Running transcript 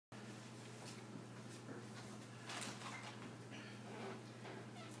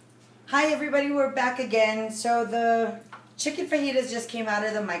Hi everybody, we're back again. So the chicken fajitas just came out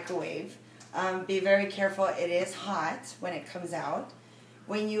of the microwave. Be very careful, it is hot when it comes out.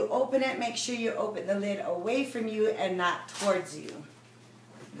 When you open it, make sure you open the lid away from you and not towards you.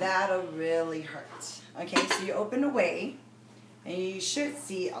 That'll really hurt. Okay, so you open away and you should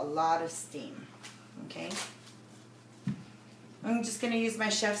see a lot of steam. Okay, I'm just going to use my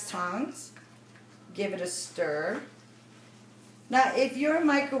chef's tongs. Give it a stir. Now, if your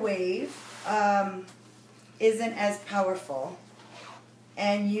microwave isn't as powerful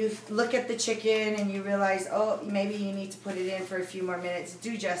and you look at the chicken and you realize, oh, maybe you need to put it in for a few more minutes,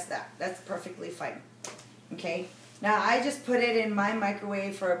 do just that. That's perfectly fine. Okay? Now, I just put it in my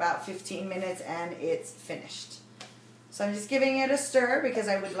microwave for about 15 minutes and it's finished. So I'm just giving it a stir because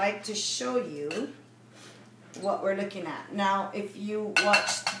I would like to show you what we're looking at. Now, if you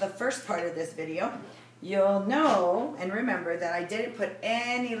watched the first part of this video, you'll know and remember that I didn't put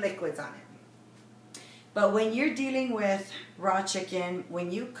any liquids on it. But when you're dealing with raw chicken,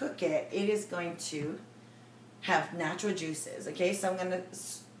 when you cook it, it is going to have natural juices. Okay, so I'm going to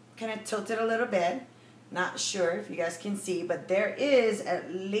kind of tilt it a little bit. Not sure if you guys can see, but there is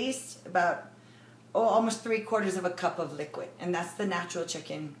at least about almost 3/4 of a cup of liquid. And that's the natural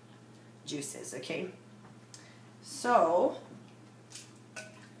chicken juices, okay? So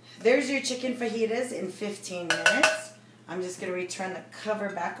there's your chicken fajitas in 15 minutes. I'm just going to return the cover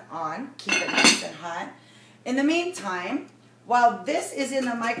back on. Keep it nice and hot. In the meantime, while this is in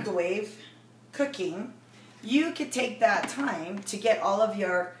the microwave cooking, you could take that time to get all of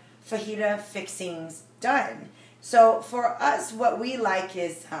your fajita fixings done. So for us, what we like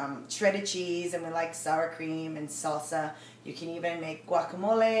is shredded cheese, and we like sour cream and salsa. You can even make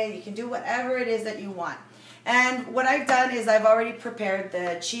guacamole. You can do whatever it is that you want. And what I've done is I've already prepared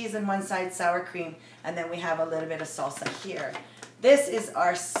the cheese on one side, sour cream, and then we have a little bit of salsa here. This is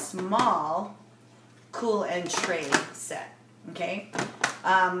our small cool and tray set, okay?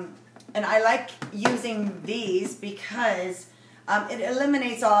 And I like using these because it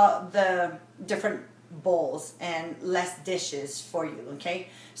eliminates all the different bowls and less dishes for you, okay?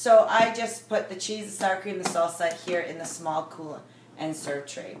 So I just put the cheese, the sour cream, the salsa here in the small cool and serve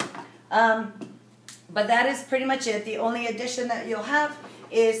tray. But that is pretty much it. The only addition that you'll have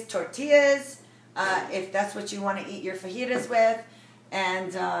is tortillas, if that's what you want to eat your fajitas with.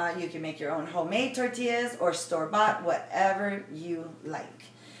 And you can make your own homemade tortillas or store-bought, whatever you like.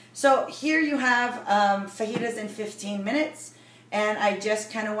 So here you have fajitas in 15 minutes. And I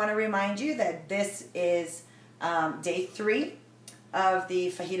just kind of want to remind you that this is day 3 of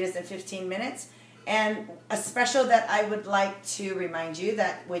the fajitas in 15 minutes. And a special that I would like to remind you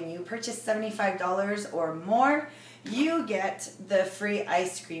that when you purchase $75 or more, you get the free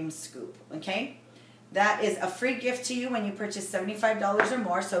ice cream scoop, okay? That is a free gift to you when you purchase $75 or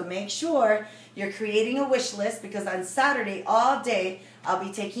more, so make sure you're creating a wish list because on Saturday all day I'll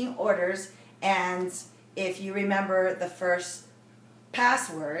be taking orders, and if you remember the first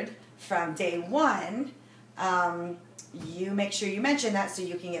password from day 1, you make sure you mention that so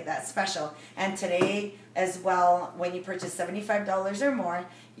you can get that special. And today as well, when you purchase $75 or more,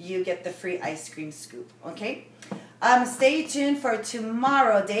 you get the free ice cream scoop, okay? Stay tuned for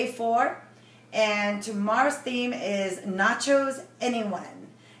tomorrow, day 4. And tomorrow's theme is Nachos Anyone.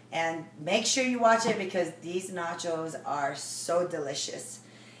 And make sure you watch it because these nachos are so delicious.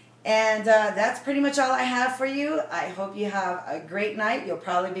 And that's pretty much all I have for you. I hope you have a great night. You'll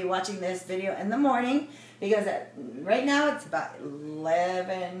probably be watching this video in the morning because right now it's about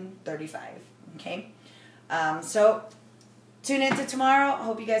 11:35, okay? So tune into tomorrow. I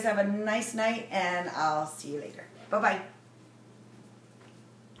hope you guys have a nice night, and I'll see you later. Bye-bye.